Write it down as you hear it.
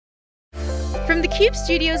From theCUBE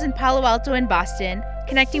studios in Palo Alto and Boston,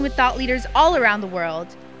 connecting with thought leaders all around the world,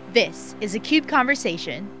 this is a CUBE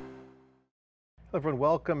Conversation. Hello everyone,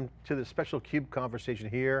 welcome to the special CUBE Conversation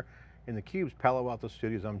here in theCUBE's Palo Alto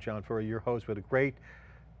studios. I'm John Furrier, your host, with a great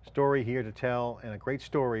story here to tell, and a great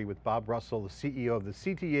story with Bob Russell, the CEO of the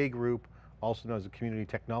CTA Group, also known as the Community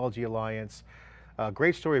Technology Alliance.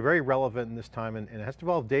 Great story, very relevant in this time, and it has to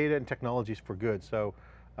involve data and technologies for good. So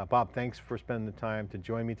Bob, thanks for spending the time to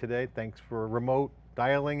join me today. Thanks for remote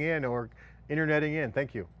dialing in or interneting in,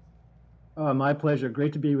 thank you. My pleasure,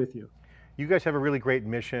 great to be with you. You guys have a really great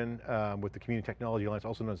mission with the Community Technology Alliance,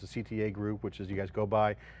 also known as the CTA Group, which is you guys go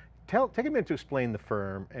by. Take a minute to explain the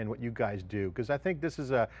firm and what you guys do, because I think this is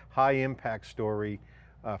a high impact story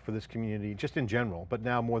for this community, just in general, but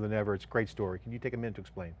now more than ever, it's a great story. Can you take a minute to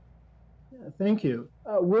explain? Yeah, thank you.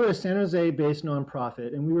 We're a San Jose-based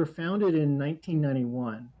nonprofit, and we were founded in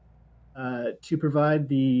 1991 to provide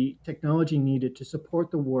the technology needed to support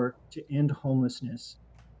the work to end homelessness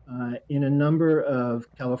in a number of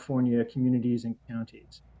California communities and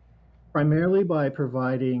counties, primarily by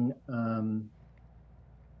providing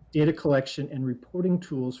data collection and reporting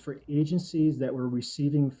tools for agencies that were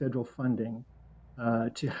receiving federal funding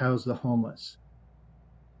to house the homeless.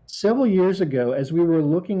 Several years ago, as we were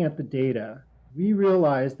looking at the data, we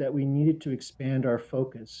realized that we needed to expand our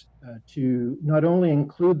focus to not only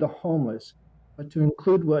include the homeless, but to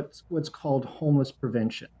include what's called homeless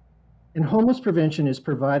prevention. And homeless prevention is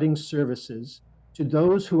providing services to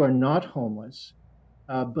those who are not homeless,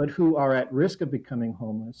 but who are at risk of becoming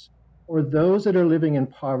homeless, or those that are living in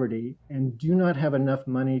poverty and do not have enough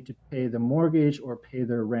money to pay the mortgage or pay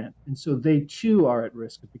their rent. And so they too are at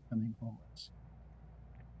risk of becoming homeless.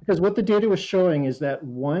 Because what the data was showing is that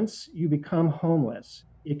once you become homeless,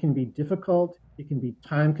 it can be difficult, it can be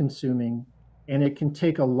time consuming, and it can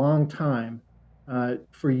take a long time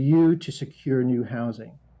for you to secure new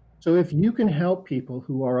housing. So if you can help people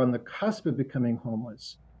who are on the cusp of becoming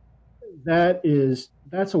homeless,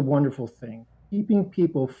 that's a wonderful thing. Keeping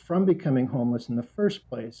people from becoming homeless in the first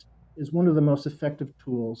place is one of the most effective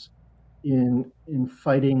tools in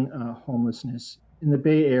fighting homelessness in the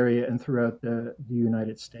Bay Area and throughout the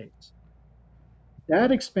United States.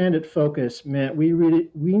 That expanded focus meant we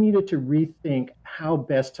needed to rethink how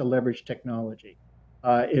best to leverage technology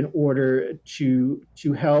in order to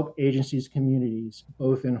help agencies, communities,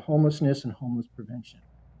 both in homelessness and homeless prevention.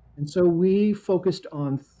 And so we focused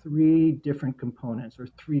on three different components, or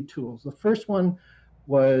three tools. The first one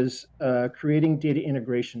was creating data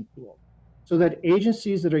integration tool, so that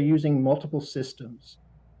agencies that are using multiple systems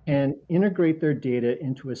can integrate their data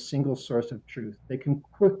into a single source of truth. They can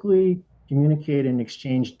quickly communicate and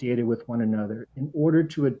exchange data with one another in order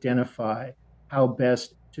to identify how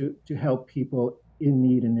best to help people in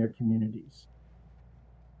need in their communities.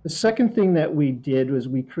 The second thing that we did was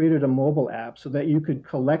we created a mobile app so that you could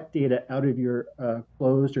collect data out of your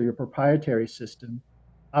closed or your proprietary system,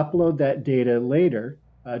 upload that data later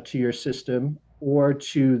to your system or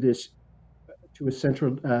to a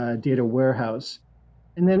central data warehouse.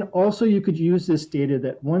 And then also you could use this data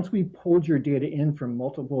that once we pulled your data in from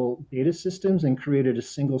multiple data systems and created a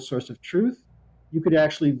single source of truth, you could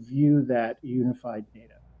actually view that unified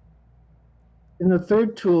data. And the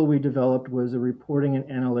third tool we developed was a reporting and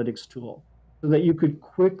analytics tool so that you could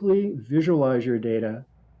quickly visualize your data,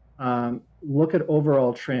 look at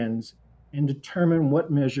overall trends, and determine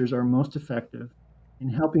what measures are most effective in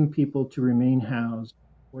helping people to remain housed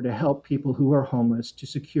or to help people who are homeless to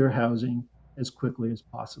secure housing as quickly as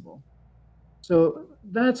possible. So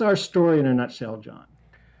that's our story in a nutshell, John.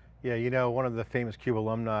 Yeah, you know, one of the famous CUBE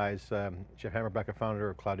alumni, Jeff Hammerbecker, founder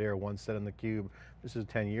of Cloudera, once said on theCUBE, this is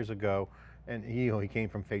 10 years ago, and he came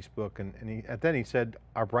from Facebook, and then he said,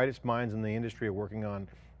 our brightest minds in the industry are working on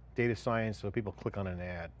data science so people click on an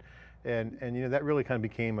ad. And you know, that really kind of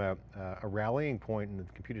became a rallying point in the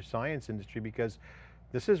computer science industry, because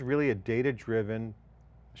this is really a data-driven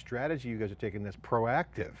strategy you guys are taking that's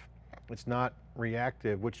proactive. It's not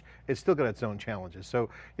reactive, which it's still got its own challenges. So,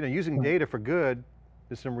 you know, using data for good,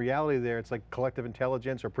 there's some reality there. It's like collective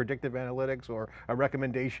intelligence or predictive analytics or a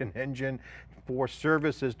recommendation engine for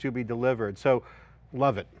services to be delivered. So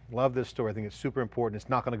love it, love this story. I think it's super important. It's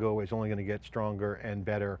not going to go away, it's only going to get stronger and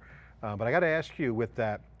better. But I got to ask you with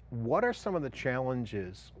that, what are some of the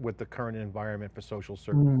challenges with the current environment for social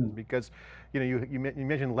services? Because you know, you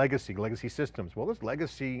mentioned legacy systems. Well, there's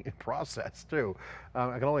legacy process too.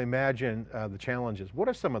 I can only imagine the challenges. What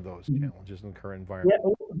are some of those challenges in the current environment?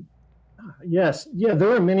 Yes,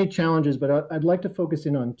 there are many challenges, but I'd like to focus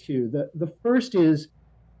in on two. The first is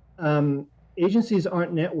agencies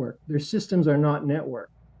aren't networked. Their systems are not networked.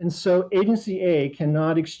 And so agency A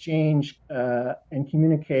cannot exchange and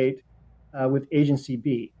communicate with agency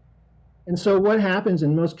B. And so what happens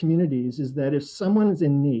in most communities is that if someone is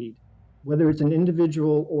in need, whether it's an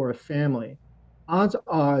individual or a family, odds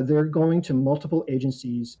are they're going to multiple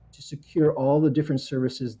agencies to secure all the different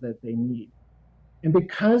services that they need. And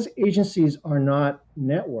because agencies are not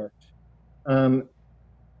networked, um,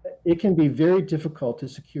 it can be very difficult to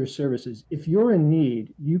secure services. If you're in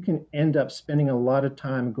need, you can end up spending a lot of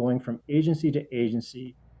time going from agency to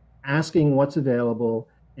agency, asking what's available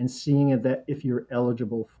and seeing if you're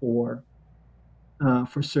eligible for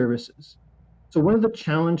services. So one of the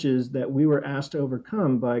challenges that we were asked to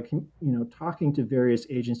overcome by talking to various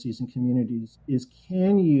agencies and communities is,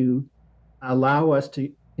 can you allow us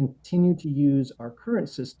to continue to use our current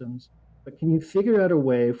systems, but can you figure out a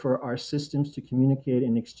way for our systems to communicate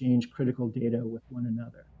and exchange critical data with one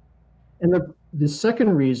another? And the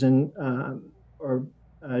second reason or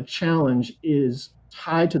challenge is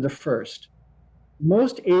tied to the first.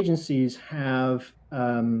 Most agencies have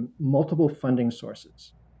multiple funding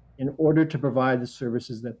sources in order to provide the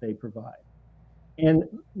services that they provide. And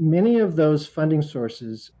many of those funding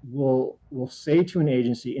sources will say to an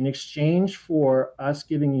agency, in exchange for us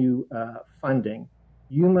giving you funding,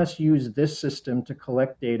 you must use this system to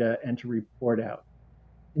collect data and to report out.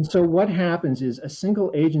 And so what happens is a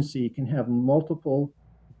single agency can have multiple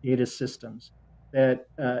data systems that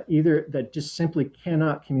that just simply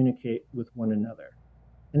cannot communicate with one another.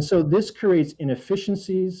 And so this creates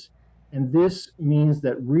inefficiencies, and this means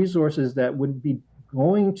that resources that would be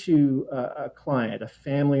going to a client, a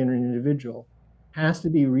family, and an individual has to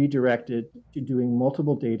be redirected to doing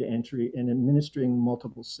multiple data entry and administering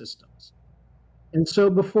multiple systems. And so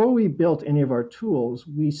before we built any of our tools,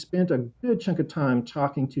 we spent a good chunk of time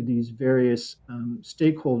talking to these various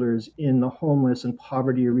stakeholders in the homeless and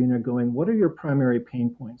poverty arena, going, what are your primary pain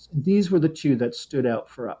points? And these were the two that stood out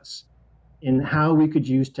for us in how we could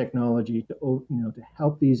use technology to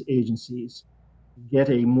help these agencies get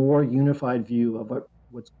a more unified view of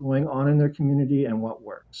what's going on in their community and what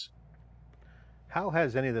works. How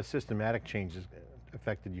has any of the systematic changes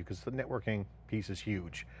affected you? Because the networking piece is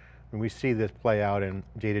huge. When we see this play out in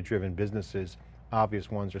data-driven businesses, obvious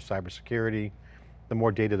ones are cybersecurity. The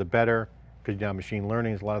more data, the better, because now machine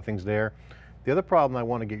learning, there's a lot of things there. The other problem I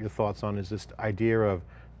want to get your thoughts on is this idea of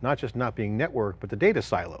not just not being networked, but the data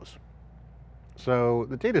silos. So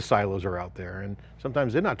the data silos are out there, and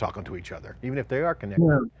sometimes they're not talking to each other, even if they are connected.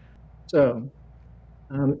 Yeah. So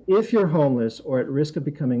if you're homeless or at risk of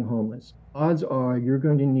becoming homeless, odds are you're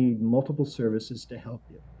going to need multiple services to help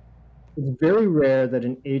you. It's very rare that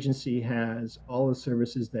an agency has all the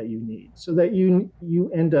services that you need, so that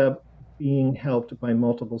you end up being helped by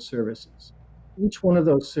multiple services. Each one of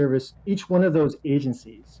those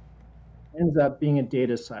agencies ends up being a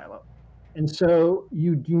data silo. And so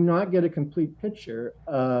you do not get a complete picture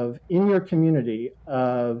of, in your community,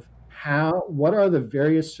 of what are the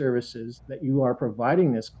various services that you are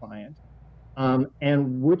providing this client,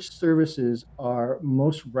 and which services are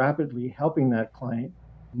most rapidly helping that client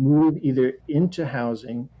move either into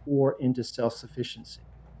housing or into self-sufficiency.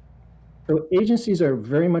 So agencies are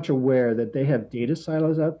very much aware that they have data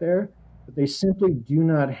silos out there, but they simply do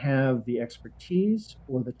not have the expertise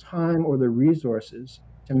or the time or the resources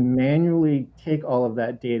to manually take all of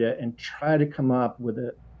that data and try to come up with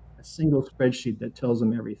a single spreadsheet that tells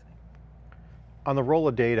them everything. On the role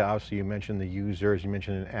of data, obviously you mentioned the users, you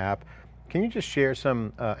mentioned an app. Can you just share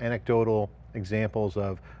some anecdotal examples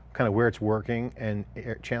of kind of where it's working and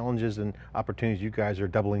challenges and opportunities you guys are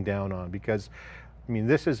doubling down on? Because, I mean,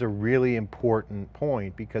 this is a really important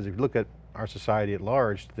point, because if you look at our society at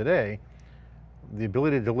large today, the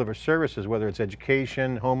ability to deliver services, whether it's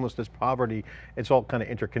education, homelessness, poverty, it's all kind of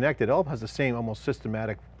interconnected. It all has the same almost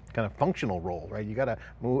systematic kind of functional role, right? You got to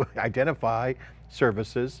identify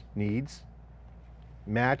services, needs,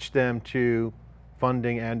 match them to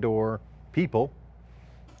funding and or people,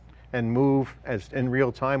 and move as in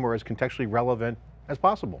real time or as contextually relevant as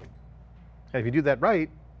possible. And if you do that right,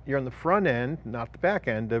 you're on the front end, not the back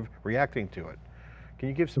end of reacting to it. Can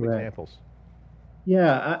you give some examples?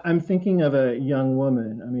 Yeah, I'm thinking of a young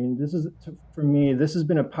woman. I mean, for me, this has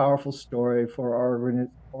been a powerful story for our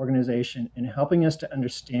organization in helping us to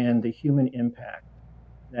understand the human impact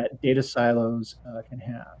that data silos can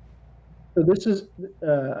have. So this is,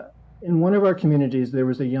 in one of our communities, there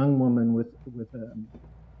was a young woman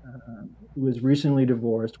who was recently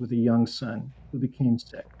divorced with a young son who became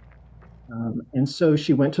sick. And so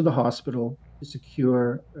she went to the hospital to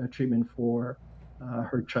secure treatment for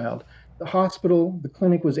her child. The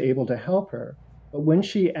clinic was able to help her, But when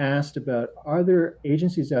she asked about, are there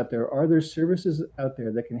agencies out there, are there services out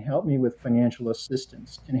there that can help me with financial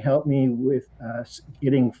assistance, can help me with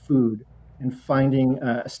getting food and finding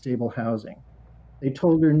stable housing? They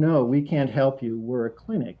told her, no, we can't help you. We're a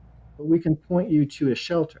clinic, but we can point you to a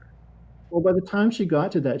shelter. Well, by the time she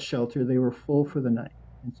got to that shelter, they were full for the night.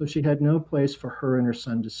 And so she had no place for her and her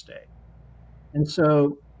son to stay. And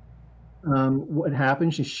so what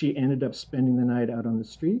happened, she ended up spending the night out on the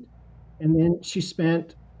street. And then she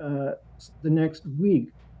spent the next week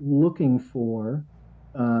looking for,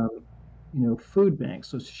 um, food banks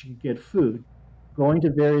so she could get food, going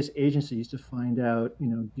to various agencies to find out,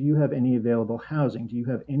 do you have any available housing? Do you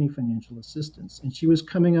have any financial assistance? And she was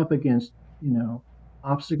coming up against,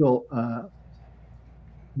 obstacle,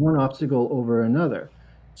 one obstacle over another.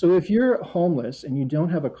 So if you're homeless and you don't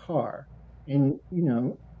have a car, and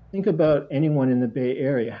think about anyone in the Bay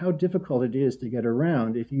Area, how difficult it is to get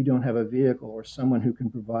around if you don't have a vehicle or someone who can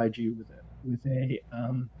provide you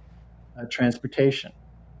a transportation.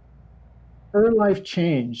 Her life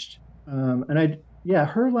changed,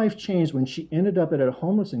 her life changed when she ended up at a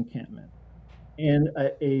homeless encampment, and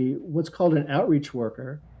what's called an outreach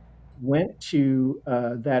worker went to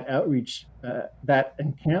that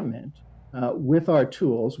encampment with our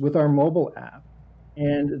tools, with our mobile app.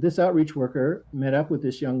 And this outreach worker met up with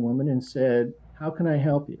this young woman and said, how can I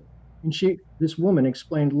help you? And this woman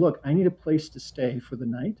explained, look, I need a place to stay for the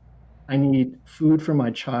night. I need food for my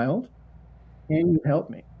child. Can you help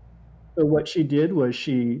me? So what she did was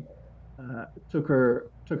she took her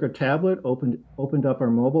tablet, opened up our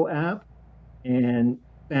mobile app, and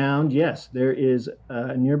found, yes, there is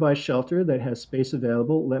a nearby shelter that has space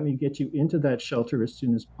available. Let me get you into that shelter as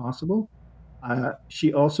soon as possible.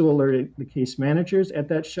 She also alerted the case managers at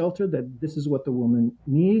that shelter that this is what the woman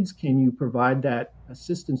needs. Can you provide that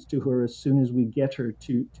assistance to her as soon as we get her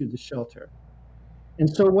to the shelter? And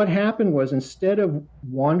so what happened was, instead of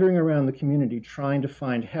wandering around the community trying to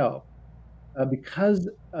find help, because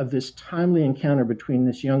of this timely encounter between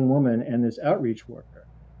this young woman and this outreach worker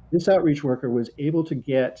was able to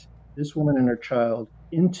get this woman and her child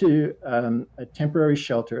into a temporary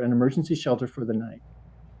shelter, an emergency shelter for the night.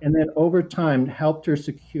 And then over time helped her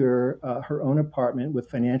secure her own apartment with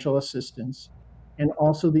financial assistance and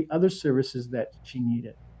also the other services that she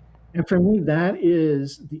needed. And for me, that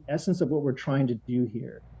is the essence of what we're trying to do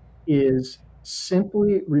here, is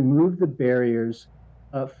simply remove the barriers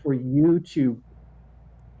for you to,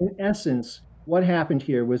 in essence, what happened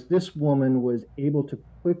here was this woman was able to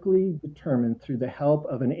quickly determine through the help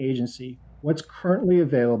of an agency what's currently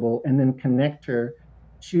available and then connect her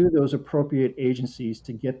to those appropriate agencies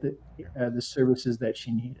to get the services that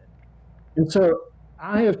she needed. And so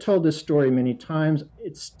I have told this story many times.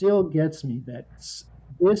 It still gets me that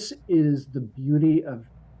this is the beauty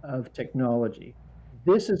of technology.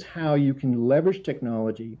 This is how you can leverage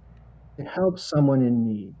technology to help someone in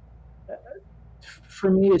need.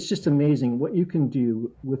 For me, it's just amazing what you can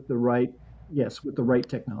do with the right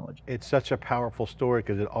technology. It's such a powerful story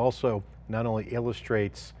because it also not only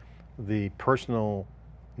illustrates the personal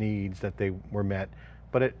needs that they were met,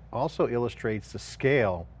 but it also illustrates the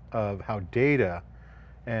scale of how data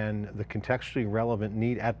and the contextually relevant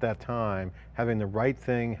need at that time, having the right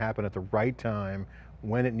thing happen at the right time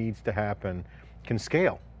when it needs to happen, can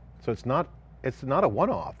scale. So it's not a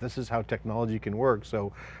one-off. This is how technology can work.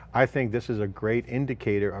 So I think this is a great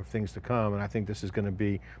indicator of things to come, and I think this is going to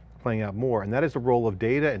be playing out more, and that is the role of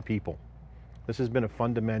data and people. This has been a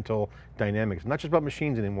fundamental dynamic. It's not just about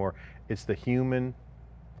machines anymore, it's the human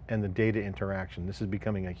and the data interaction. This is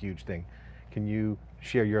becoming a huge thing. Can you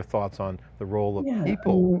share your thoughts on the role of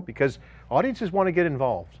people? Because audiences want to get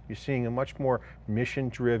involved. You're seeing a much more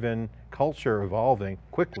mission-driven culture evolving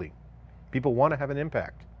quickly. People want to have an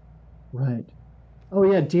impact. Right. Oh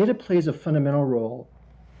yeah, data plays a fundamental role.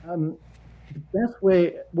 The best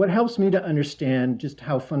way, what helps me to understand just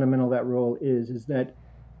how fundamental that role is that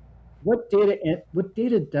what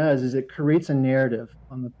data does is it creates a narrative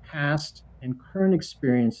on the past and current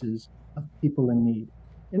experiences of people in need.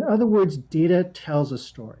 In other words, data tells a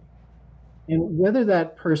story. And whether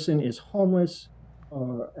that person is homeless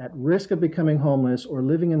or at risk of becoming homeless or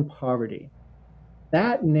living in poverty,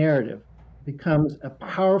 that narrative becomes a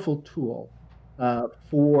powerful tool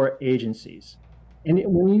for agencies. And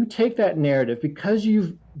when you take that narrative, because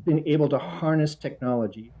you've been able to harness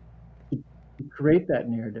technology to create that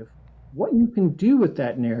narrative, what you can do with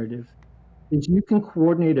that narrative is you can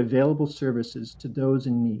coordinate available services to those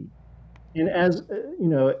in need. And as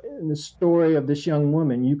in the story of this young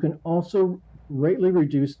woman, you can also greatly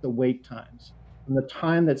reduce the wait times from the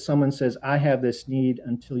time that someone says, I have this need,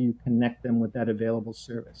 until you connect them with that available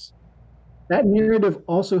service. That narrative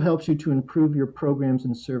also helps you to improve your programs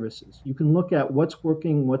and services. You can look at what's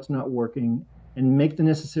working, what's not working, and make the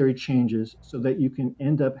necessary changes so that you can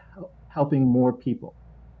end up helping more people.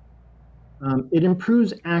 It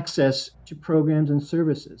improves access to programs and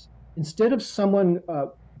services. Instead of someone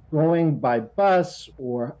going by bus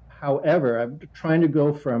or however, trying to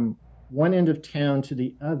go from one end of town to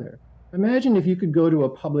the other, imagine if you could go to a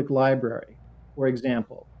public library, for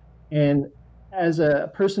example, and as a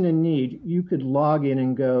person in need, you could log in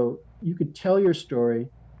and go, you could tell your story,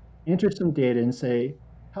 enter some data and say,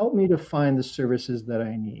 help me to find the services that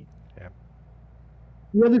I need. Yeah.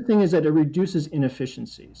 The other thing is that it reduces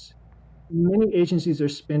inefficiencies. Many agencies are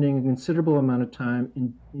spending a considerable amount of time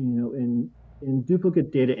in duplicate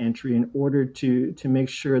data entry in order to make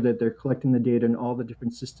sure that they're collecting the data in all the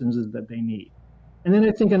different systems that they need. And then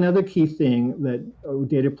I think another key thing that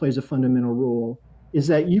data plays a fundamental role is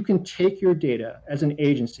that you can take your data as an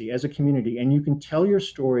agency, as a community, and you can tell your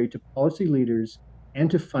story to policy leaders and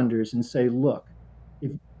to funders and say, look,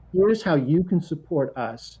 here's how you can support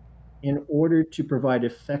us in order to provide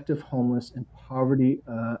effective homeless and poverty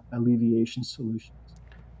alleviation solutions.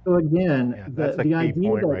 So again, yeah, that's a key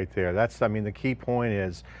point right there. That's, I mean, the key point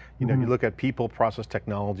is, you know, you look at people, process,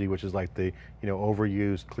 technology, which is like the,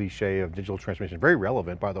 overused cliche of digital transformation, very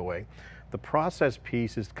relevant, by the way. The process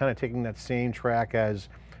piece is kind of taking that same track as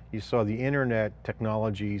you saw the internet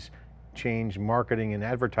technologies change marketing and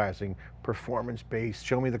advertising, performance-based,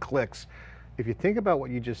 show me the clicks. If you think about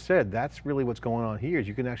what you just said, that's really what's going on here, is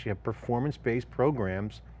you can actually have performance-based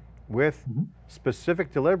programs with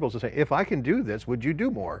specific deliverables to say, if I can do this, would you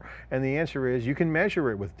do more? And the answer is, you can measure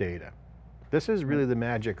it with data. This is really the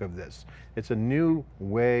magic of this. It's a new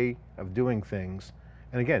way of doing things.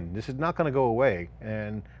 And again, this is not going to go away.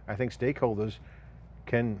 And I think stakeholders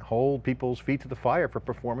can hold people's feet to the fire for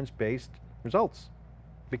performance-based results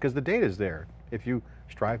because the data is there. If you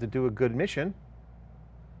strive to do a good mission,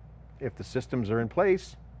 if the systems are in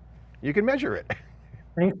place, you can measure it.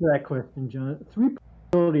 Thanks for that question, John. Three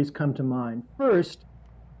possibilities come to mind. First,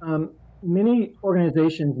 many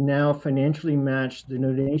organizations now financially match the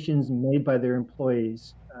donations made by their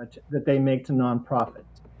employees that they make to nonprofits.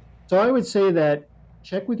 So I would say that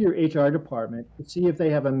check with your HR department to see if they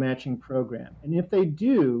have a matching program. And if they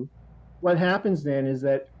do, what happens then is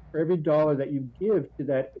that for every dollar that you give to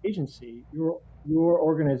that agency, your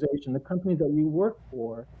organization, the company that you work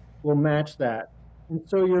for, will match that. And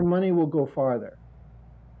so your money will go farther.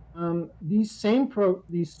 These same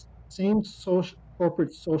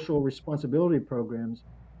corporate social responsibility programs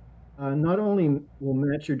not only will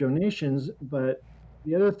match your donations, but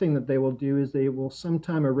the other thing that they will do is they will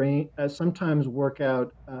sometimes work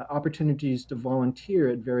out opportunities to volunteer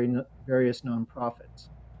at various nonprofits.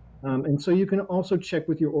 And so you can also check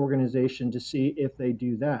with your organization to see if they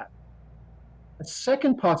do that. A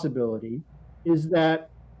second possibility is that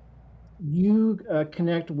you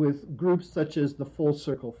connect with groups such as the Full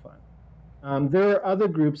Circle Fund. There are other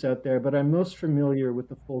groups out there, but I'm most familiar with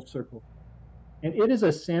the Full Circle Fund. And it is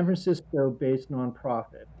a San Francisco-based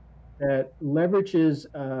nonprofit that leverages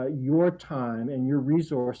your time and your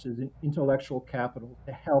resources and intellectual capital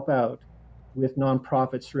to help out with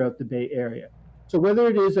nonprofits throughout the Bay Area. So whether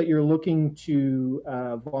it is that you're looking to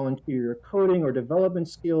volunteer your coding or development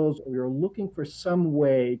skills, or you're looking for some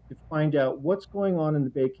way to find out what's going on in the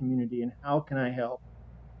Bay community and how can I help,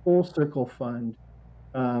 Full Circle Fund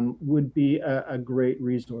would be a great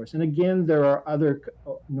resource. And again, there are other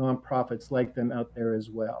nonprofits like them out there as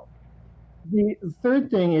well. The third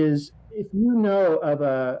thing is, if you know of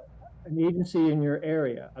an agency in your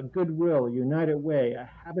area, a Goodwill, United Way, a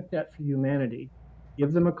Habitat for Humanity,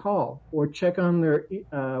 give them a call or check on their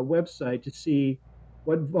website to see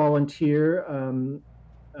what volunteer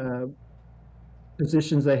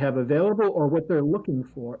positions they have available or what they're looking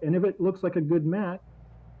for. And if it looks like a good match,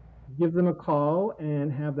 give them a call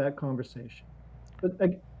and have that conversation. But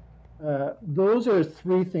those are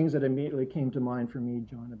three things that immediately came to mind for me,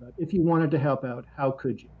 John, about if you wanted to help out, how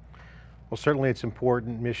could you? Well, certainly it's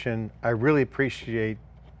important mission. I really appreciate,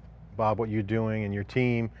 Bob, what you're doing and your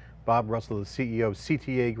team. Bob Russell, the CEO of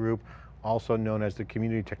CTA Group, also known as the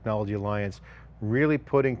Community Technology Alliance, really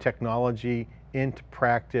putting technology into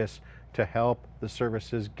practice to help the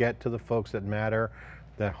services get to the folks that matter,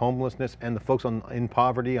 the homelessness and the folks in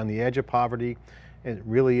poverty, on the edge of poverty. It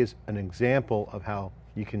really is an example of how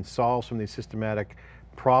you can solve some of these systematic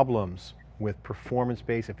problems with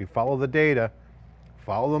performance-based. If you follow the data,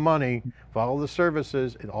 follow the money, follow the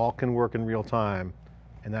services, it all can work in real time.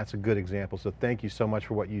 And that's a good example. So thank you so much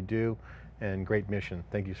for what you do and great mission.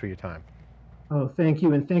 Thank you for your time. Oh, thank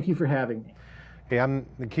you. And thank you for having me. Hey, I'm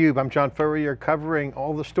theCUBE, I'm John Furrier, covering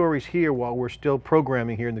all the stories here while we're still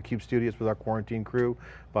programming here in the CUBE studios with our quarantine crew.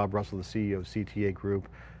 Bob Russell, the CEO of CTA Group,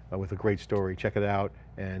 with a great story. Check it out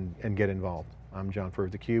and get involved. I'm John Furrier,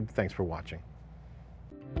 theCUBE, thanks for watching.